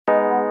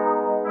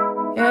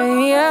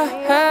yeah.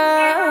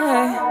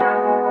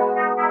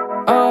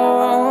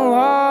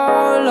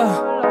 Oh,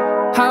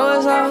 look, I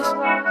was lost,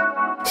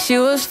 she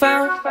was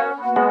found,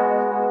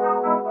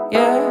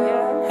 yeah.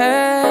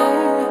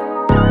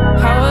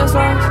 I was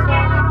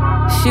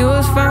lost, she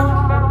was found.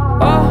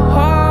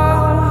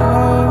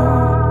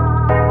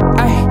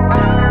 Ay.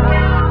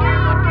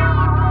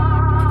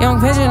 Young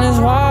pigeon is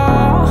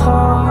wall.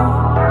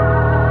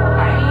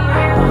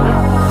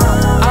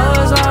 I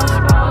was lost,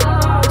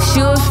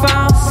 she was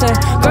found. Said,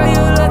 girl,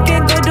 you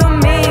looking good to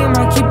me,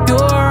 might keep you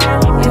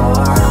around.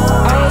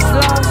 I was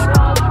lost,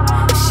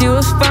 she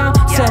was found.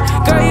 Said,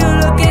 girl, you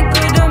looking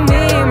good to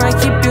me, might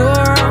keep you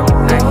around.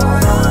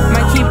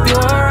 Might keep you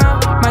around,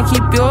 might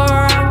keep you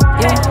around,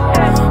 yeah.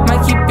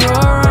 Might keep you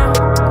around,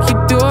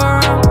 keep you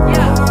around,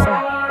 yeah.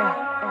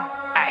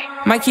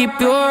 Might keep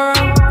you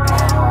around,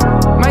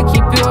 might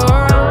keep you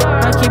around,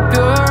 might keep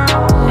you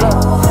around.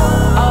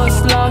 I was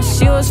lost,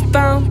 she was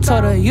found.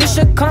 Told her you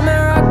should come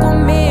and rock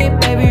with me,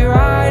 baby,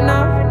 right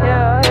now.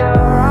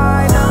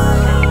 Right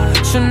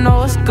now. Should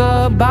know it's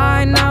good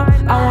by now.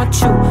 I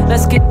want you,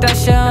 let's get that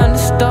shit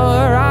understood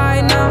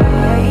right now.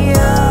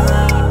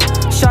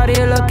 Shawty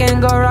looking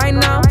good right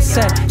now.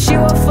 Said she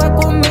would fuck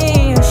with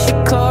me if she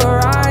could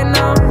right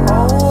now.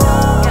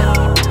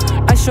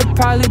 I should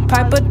probably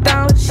pipe her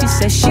down. She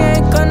said she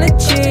ain't gonna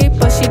cheat,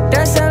 but she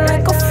dancing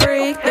like a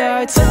freak. Yeah,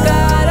 I took her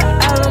out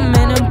of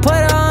element and put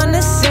her on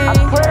the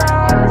scene.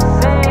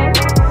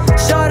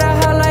 Showed her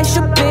how life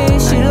should be.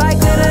 She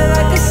liked it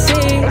like a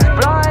scene.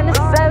 Blowing the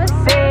 7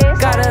 seas.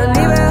 Gotta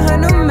leave it her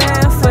new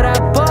man for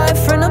that boy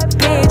from the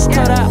beach.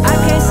 Told her I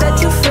can't set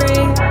you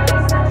free.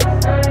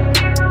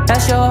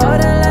 That's your hoe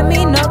to let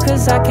me know,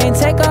 cause I can't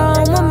take her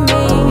home with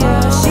me.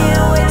 Yeah, she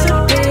ain't way too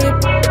deep.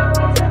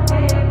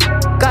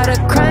 Got her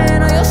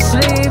crying on your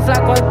sleeve,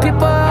 like what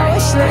people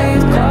always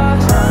leave.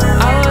 Cause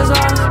I was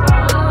lost,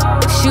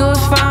 she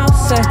was found.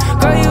 Said,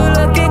 girl, you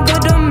looking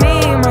good to me,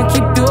 might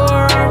keep you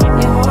around,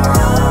 yeah.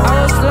 I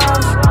was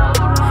lost,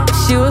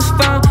 she was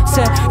found.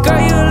 Said,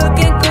 girl, you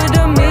looking good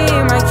to me,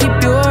 might keep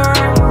you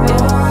around,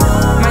 yeah.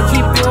 Might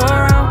keep you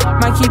around,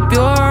 might keep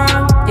you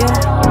around, yeah.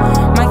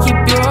 Might keep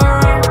you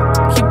around,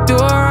 keep you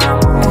around,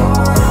 yeah.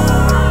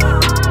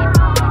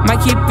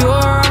 Might keep you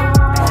around,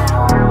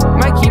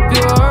 might keep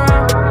you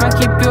around, might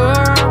keep you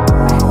around.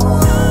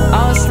 I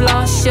was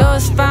lost, she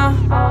was found,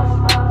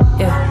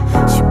 yeah.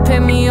 She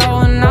picked me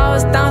up when I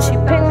was down. She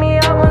picked me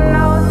up when I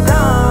was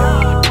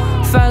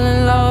down. Fell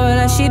in love and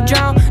then she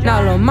drowned.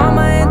 Now lil'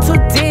 mama in too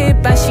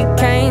deep and she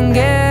can't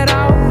get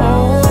out.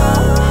 Oh,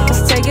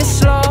 let's take it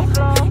slow,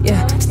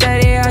 yeah.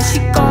 Steady as she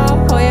go,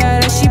 oh yeah,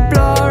 then she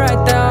blow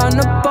right there on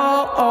the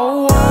boat.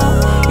 Oh,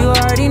 you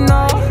already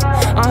know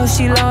who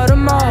she love the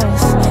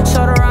most.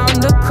 Showed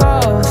around the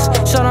coast,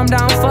 showed them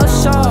down for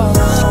sure.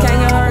 She can't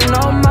get hurt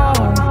no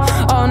more.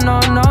 Oh no,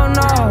 no,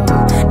 no.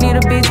 Need a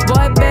beach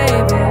boy,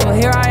 baby. Well,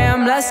 here I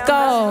am, let's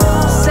go.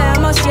 Say how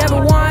much she ever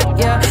want,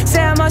 yeah.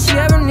 Say how much she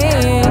ever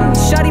need.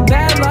 Shawty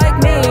bad like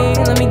me.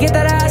 Let me get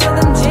that ass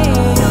with them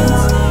jeans.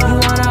 You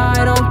wanna,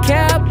 I don't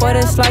care, but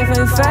this life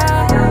ain't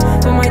fair.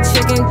 With my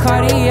chicken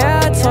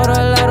Cartier, told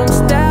her let him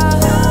stare.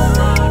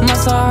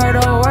 Must've heard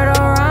a word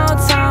around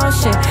town,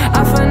 shit.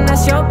 I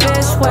finesse your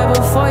bitch way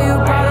before you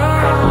brought her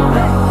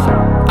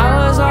around. I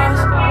was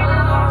lost,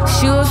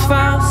 she was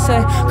found.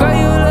 Say, girl,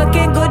 you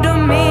looking good to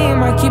me,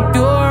 might keep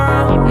you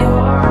around,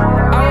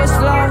 yeah. I was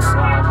lost,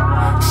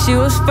 she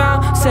was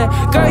found. Said,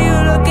 girl, you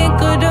looking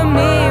good to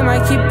me,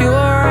 might keep you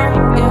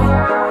around,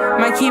 yeah.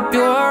 Might keep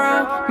you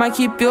around, might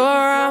keep you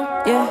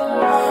around, yeah.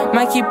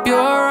 Might keep you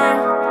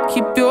around,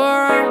 keep you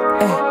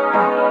around, yeah.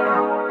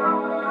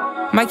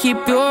 Might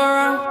keep you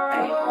around,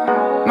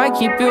 might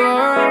keep you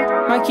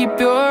around, might keep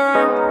you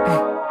around,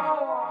 yeah.